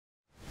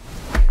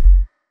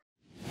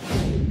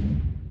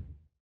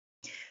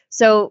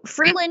So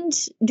Freeland,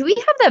 do we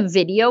have that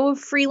video of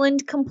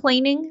Freeland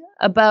complaining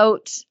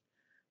about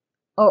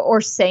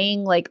or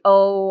saying like,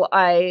 "Oh,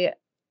 I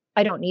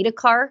don't need a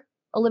car"?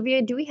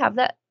 Olivia, do we have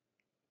that?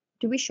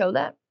 Do we show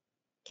that?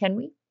 Can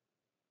we?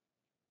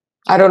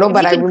 I don't know, If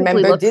but you I can quickly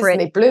remember look for it.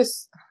 Disney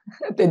Plus,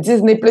 the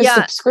Disney Plus Yeah.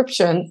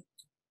 subscription.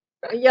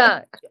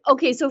 Yeah.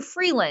 Okay, so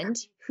Freeland,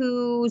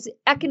 whose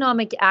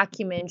economic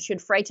acumen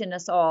should frighten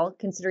us all,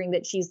 considering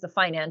that she's the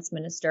finance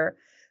minister,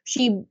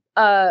 she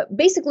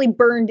basically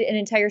burned an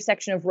entire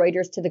section of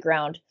Reuters to the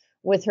ground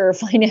with her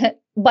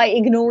by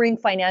ignoring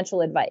financial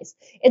advice.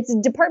 It's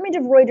a department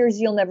of Reuters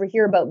you'll never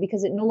hear about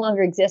because it no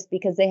longer exists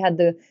because they had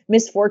the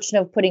misfortune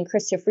of putting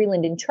Chrystia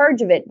Freeland in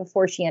charge of it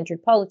before she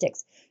entered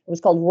politics. It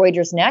was called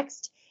Reuters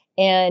Next,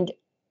 and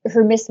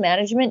her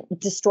mismanagement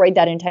destroyed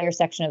that entire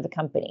section of the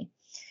company.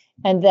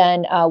 And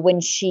then when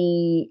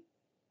she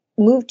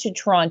moved to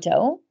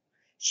Toronto,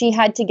 she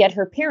had to get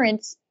her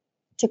parents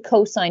to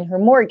co-sign her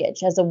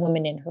mortgage as a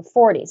woman in her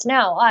 40s.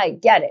 Now, I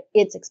get it.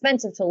 It's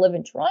expensive to live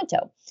in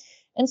Toronto.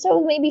 And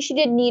so maybe she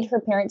didn't need her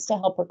parents to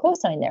help her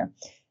co-sign there.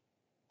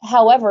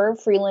 However,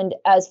 Freeland,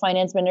 as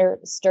finance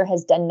minister,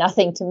 has done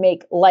nothing to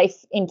make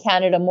life in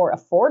Canada more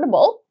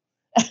affordable,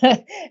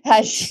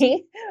 has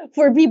she,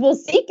 for people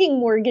seeking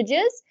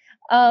mortgages.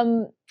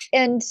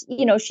 And,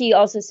 you know, she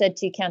also said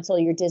to cancel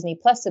your Disney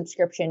Plus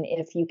subscription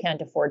if you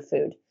can't afford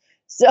food.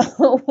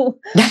 So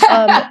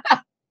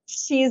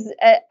she's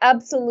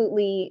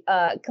absolutely,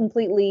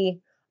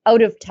 completely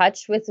out of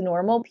touch with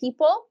normal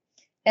people.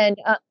 And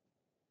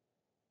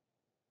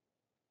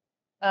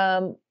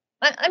I'm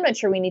not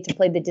sure we need to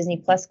play the Disney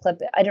Plus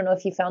clip. I don't know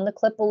if you found the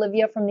clip,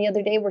 Olivia, from the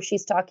other day where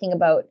she's talking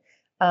about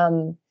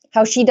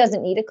how she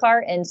doesn't need a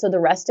car. And so the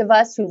rest of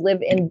us who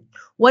live in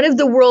one of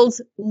the world's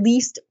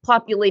least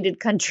populated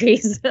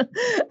countries,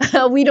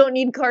 we don't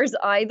need cars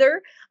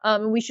either.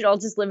 We should all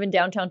just live in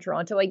downtown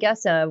Toronto, I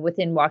guess,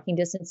 within walking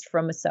distance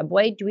from a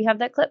subway. Do we have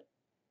that clip?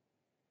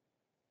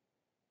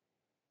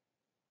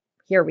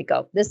 Here we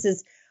go. This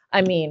is,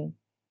 I mean,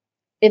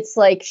 it's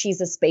like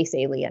she's a space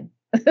alien.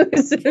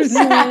 Who's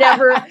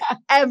never,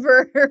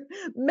 ever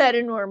met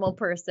a normal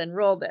person.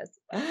 Roll this.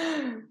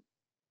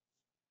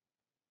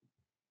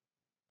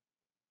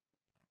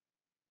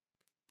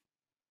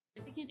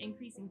 Significant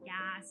increase in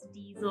gas,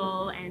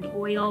 diesel, and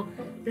oil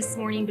this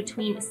morning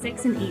between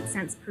 6 and 8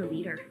 cents per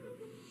liter.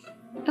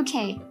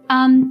 Okay,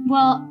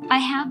 well, I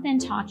have been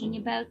talking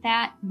about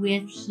that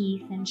with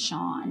Heath and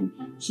Sean.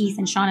 Heath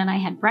and Sean and I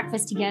had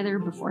breakfast together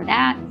before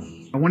that.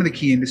 One of the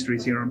key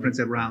industries here on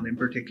Prince Edward Island in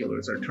particular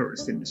is our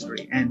tourist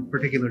industry. And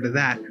particular to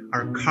that,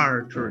 our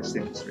car tourist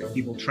industry.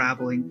 People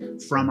traveling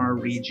from our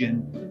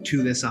region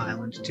to this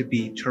island to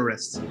be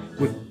tourists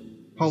with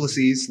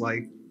policies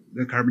like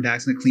the carbon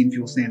tax and the clean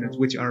fuel standards,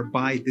 which are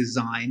by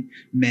design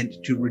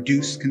meant to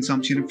reduce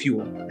consumption of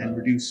fuel and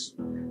reduce.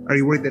 Are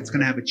you worried that's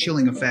going to have a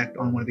chilling effect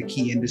on one of the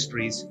key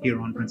industries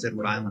here on Prince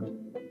Edward Island?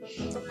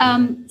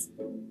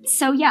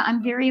 So yeah,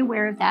 I'm very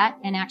aware of that.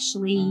 And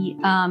actually,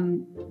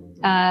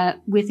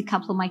 with a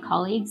couple of my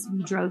colleagues,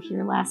 we drove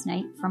here last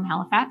night from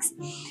Halifax.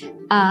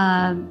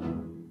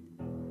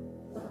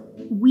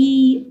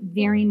 We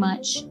very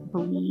much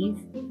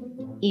believe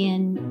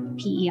in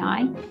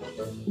PEI.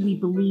 We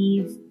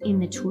believe in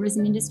the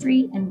tourism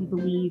industry, and we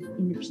believe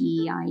in the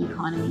PEI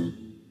economy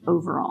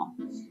overall.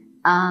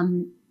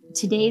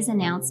 Today's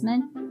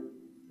announcement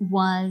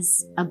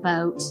was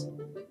about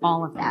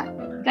all of that.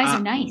 You guys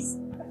are nice.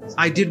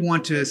 I did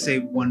want to say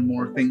one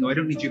more thing, though. I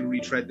don't need you to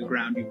retread the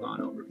ground you've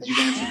gone over because you've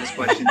answered this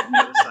question from the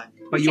other side.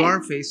 But you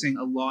are facing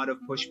a lot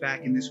of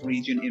pushback in this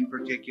region, in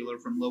particular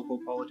from local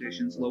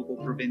politicians, local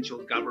provincial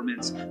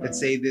governments that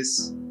say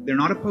this, they're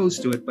not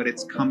opposed to it, but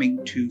it's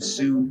coming too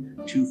soon,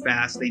 too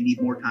fast. They need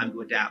more time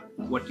to adapt.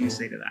 What do you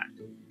say to that?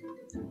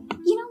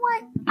 You know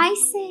what? I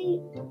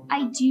say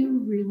I do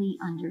really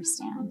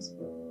understand.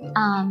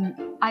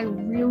 I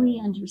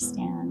really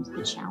understand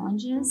the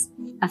challenges.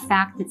 A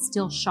fact that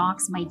still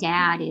shocks my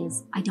dad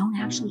is I don't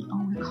actually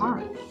own a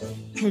car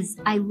because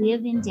I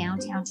live in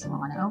downtown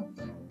Toronto.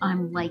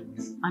 I'm like,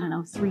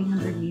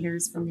 300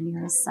 meters from the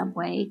nearest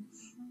subway.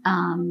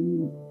 I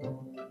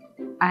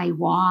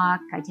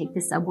walk, I take the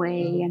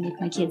subway, I make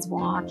my kids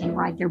walk and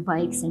ride their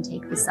bikes and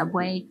take the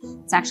subway.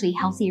 It's actually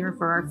healthier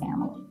for our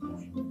family.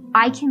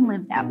 I can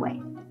live that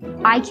way.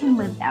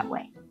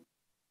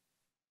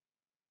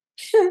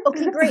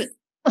 Okay, great.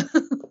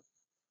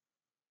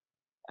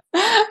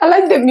 I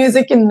like the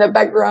music in the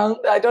background.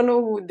 I don't know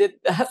who did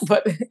that,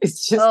 but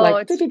it's just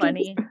it's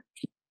funny.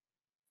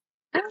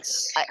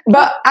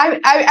 But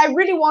I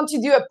really want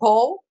to do a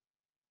poll.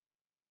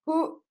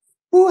 Who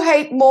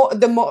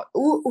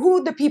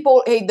the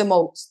people hate the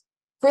most?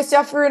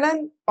 Chrystia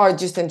Freeland or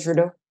Justin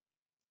Trudeau?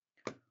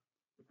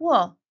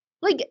 Well,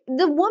 like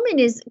the woman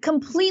is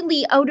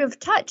completely out of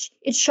touch.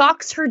 It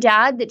shocks her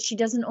dad that she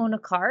doesn't own a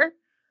car.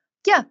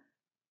 Yeah.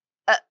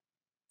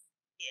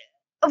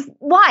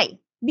 Why?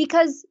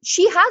 Because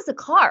she has a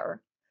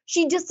car.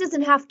 She just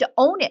doesn't have to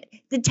own it.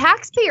 The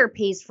taxpayer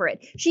pays for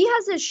it. She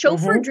has a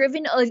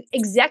chauffeur-driven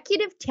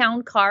executive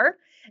town car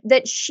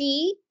that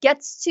she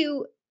gets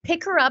to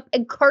pick her up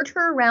and cart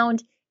her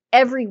around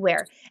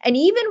everywhere. And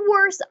even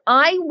worse,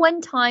 I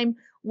one time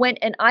went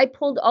and I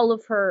pulled all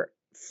of her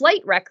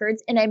flight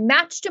records and I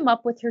matched them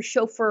up with her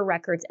chauffeur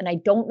records. And I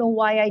don't know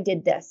why I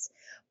did this,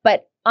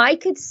 but I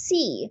could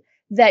see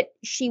that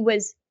she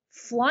was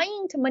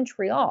flying to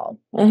Montreal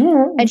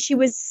and she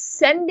was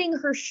sending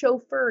her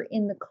chauffeur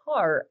in the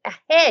car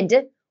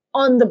ahead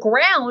on the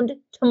ground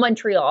to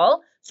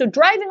Montreal. So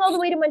driving all the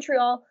way to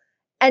Montreal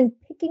and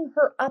picking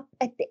her up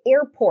at the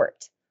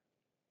airport.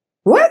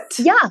 What?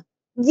 Yeah.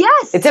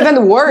 Yes. It's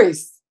even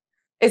worse.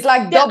 It's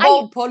like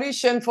double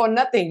pollution for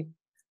nothing.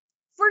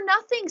 For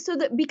nothing. So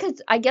that,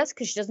 because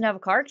she doesn't have a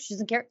car, she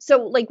doesn't care.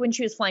 So like when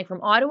she was flying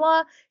from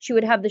Ottawa, she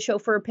would have the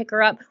chauffeur pick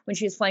her up. When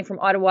she was flying from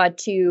Ottawa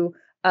to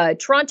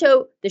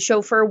Toronto, the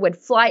chauffeur would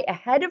fly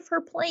ahead of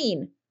her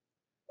plane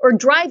or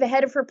drive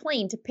ahead of her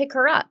plane to pick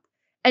her up.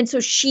 And so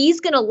she's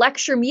going to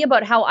lecture me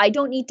about how I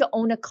don't need to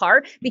own a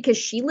car because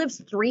she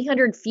lives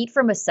 300 feet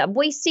from a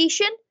subway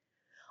station.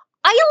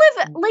 I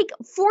live like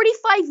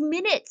 45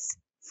 minutes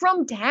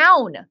from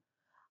town.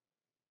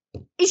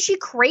 Is she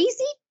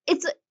crazy?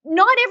 It's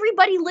not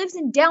everybody lives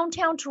in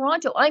downtown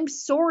Toronto. I'm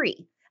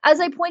sorry. As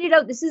I pointed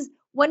out, this is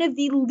one of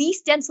the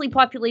least densely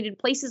populated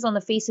places on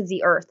the face of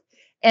the earth.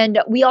 And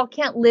we all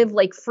can't live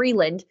like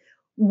Freeland,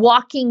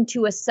 walking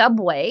to a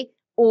subway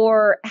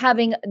or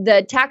having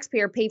the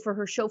taxpayer pay for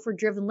her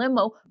chauffeur-driven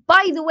limo.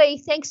 By the way,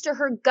 thanks to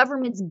her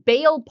government's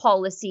bail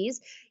policies,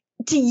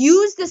 to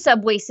use the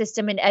subway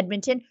system in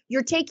Edmonton,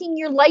 you're taking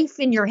your life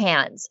in your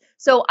hands.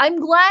 So I'm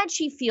glad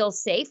she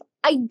feels safe.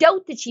 I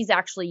doubt that she's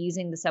actually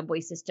using the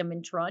subway system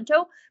in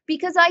Toronto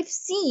because I've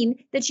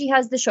seen that she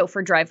has the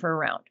chauffeur drive her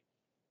around.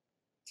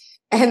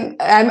 And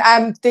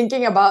I'm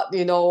thinking about,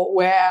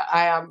 where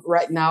I am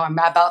right now. I'm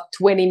about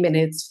 20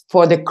 minutes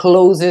for the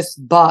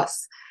closest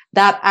bus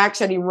that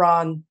actually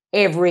run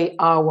every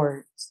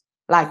hour,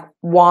 like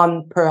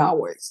 1 per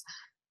hour.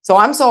 So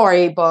I'm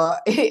sorry,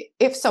 but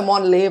if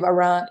someone live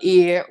around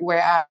here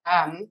where I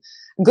am,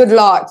 good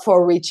luck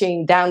for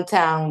reaching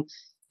downtown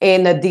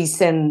in a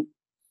decent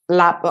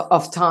lap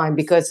of time,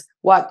 because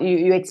what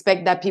you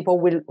expect that people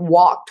will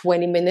walk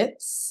 20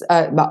 minutes,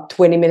 about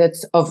 20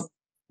 minutes of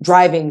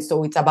driving.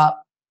 So it's about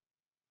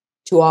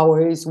 2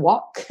 hours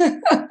walk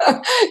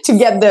to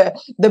get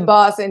the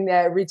bus and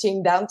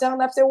reaching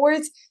downtown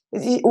afterwards.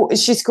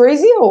 She's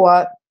crazy or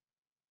what?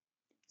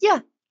 Yeah,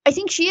 I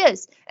think she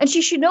is. And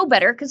she should know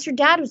better because her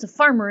dad was a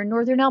farmer in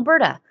northern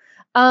Alberta.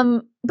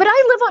 But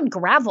I live on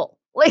gravel.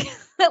 Like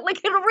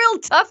in a real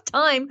tough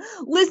time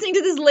listening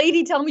to this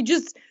lady tell me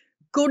just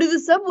go to the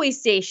subway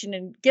station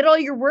and get all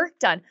your work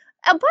done.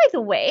 And by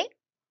the way,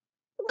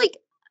 like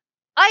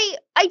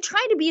I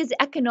try to be as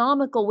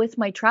economical with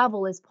my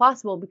travel as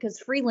possible because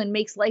Freeland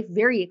makes life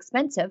very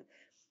expensive.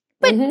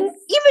 But even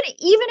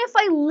if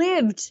I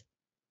lived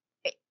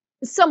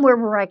somewhere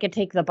where I could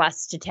take the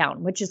bus to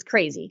town, which is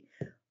crazy,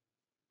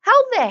 how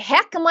the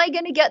heck am I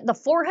going to get the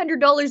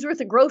 $400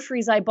 worth of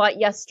groceries I bought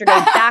yesterday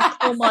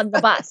back home on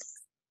the bus?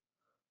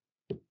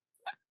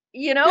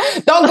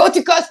 Don't go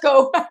to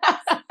Costco.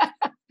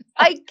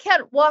 I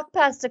can't walk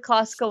past a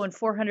Costco and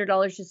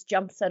 $400 just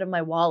jumps out of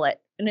my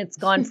wallet and it's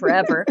gone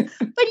forever.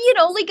 But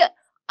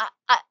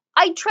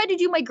I try to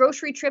do my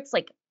grocery trips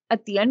like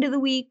at the end of the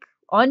week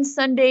on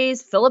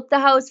Sundays, fill up the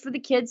house for the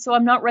kids so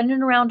I'm not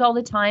running around all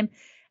the time.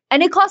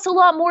 And it costs a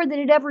lot more than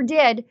it ever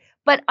did.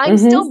 But I'm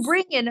still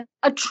bringing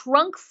a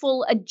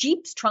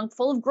Jeep's trunk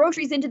full of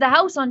groceries into the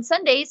house on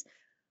Sundays.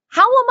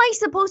 How am I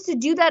supposed to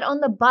do that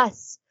on the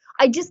bus?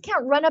 I just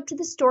can't run up to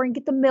the store and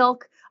get the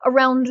milk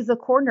around the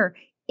corner.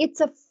 It's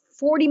a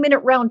 40-minute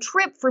round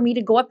trip for me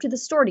to go up to the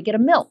store to get a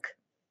milk.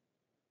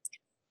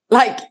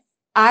 Like,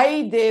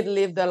 I did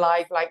live the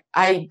life. Like,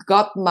 I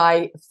got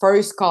my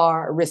first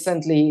car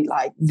recently,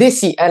 like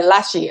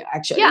last year,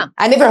 actually. Yeah.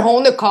 I never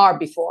owned a car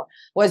before.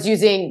 Was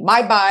using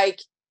my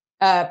bike,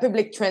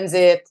 public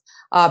transit,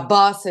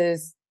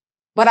 buses,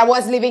 but I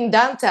was living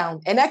downtown.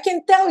 And I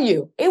can tell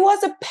you, it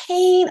was a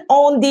pain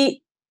on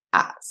the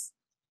ass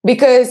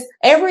because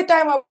every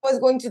time I was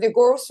going to the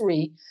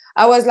grocery,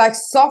 I was like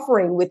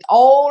suffering with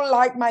all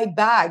like my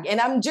bag, and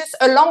I'm just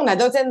alone. I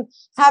don't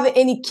have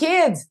any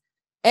kids.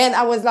 And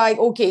I was like,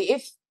 okay,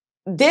 if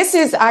this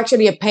is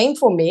actually a pain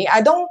for me,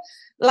 I don't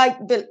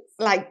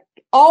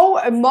all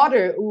a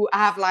mother who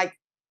have like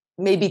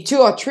maybe 2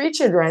 or 3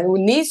 children who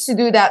needs to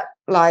do that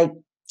like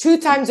 2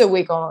 times a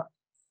week. Or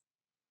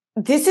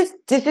this is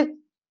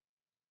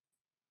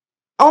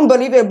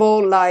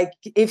unbelievable. Like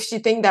if she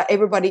think that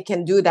everybody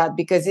can do that,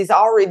 because it's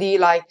already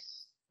like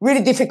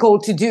really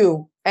difficult to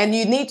do. And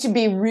you need to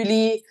be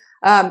really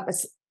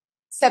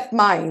set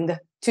mind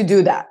to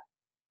do that.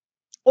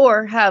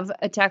 Or have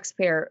a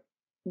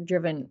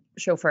taxpayer-driven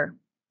chauffeur.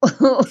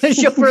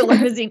 Chauffeur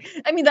limousine.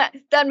 I mean,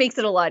 that makes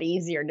it a lot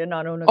easier to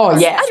not own a car. Oh,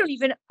 yeah.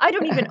 I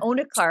don't even own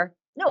a car.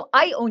 No,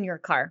 I own your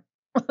car.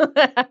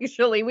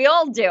 Actually, we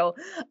all do.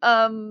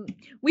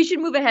 We should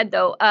move ahead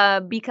though,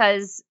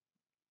 because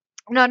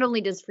not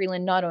only does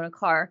Freeland not own a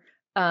car,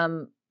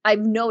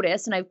 I've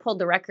noticed, and I've pulled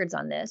the records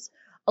on this,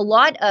 a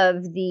lot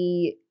of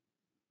the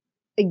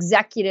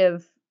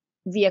executive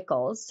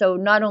vehicles. So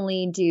not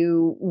only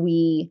do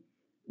we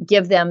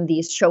give them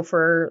these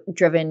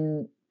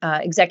chauffeur-driven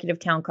executive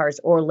town cars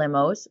or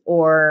limos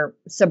or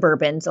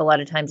Suburbans, a lot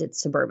of times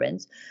it's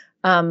Suburbans,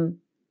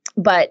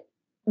 but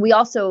we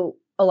also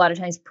a lot of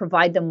times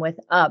provide them with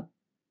a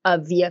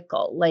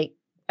vehicle. Like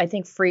I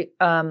think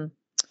Catherine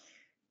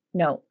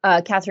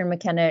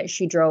McKenna,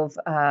 she drove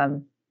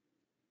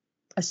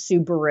a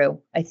Subaru,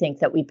 I think,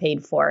 that we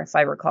paid for, if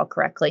I recall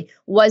correctly,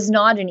 was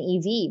not an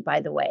EV, by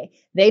the way.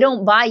 They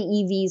don't buy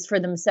EVs for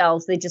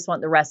themselves. They just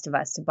want the rest of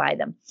us to buy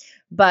them.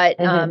 But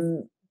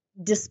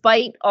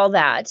despite all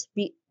that,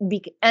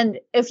 and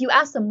if you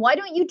ask them, why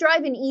don't you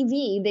drive an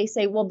EV? They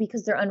say, well,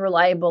 because they're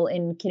unreliable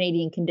in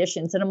Canadian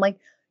conditions. And I'm like,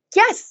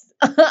 yes,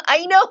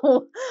 I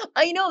know.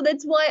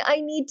 That's why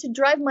I need to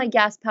drive my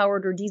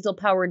gas-powered or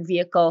diesel-powered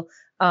vehicle,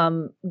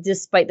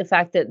 despite the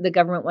fact that the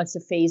government wants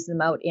to phase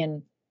them out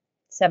in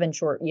 7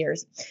 short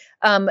years.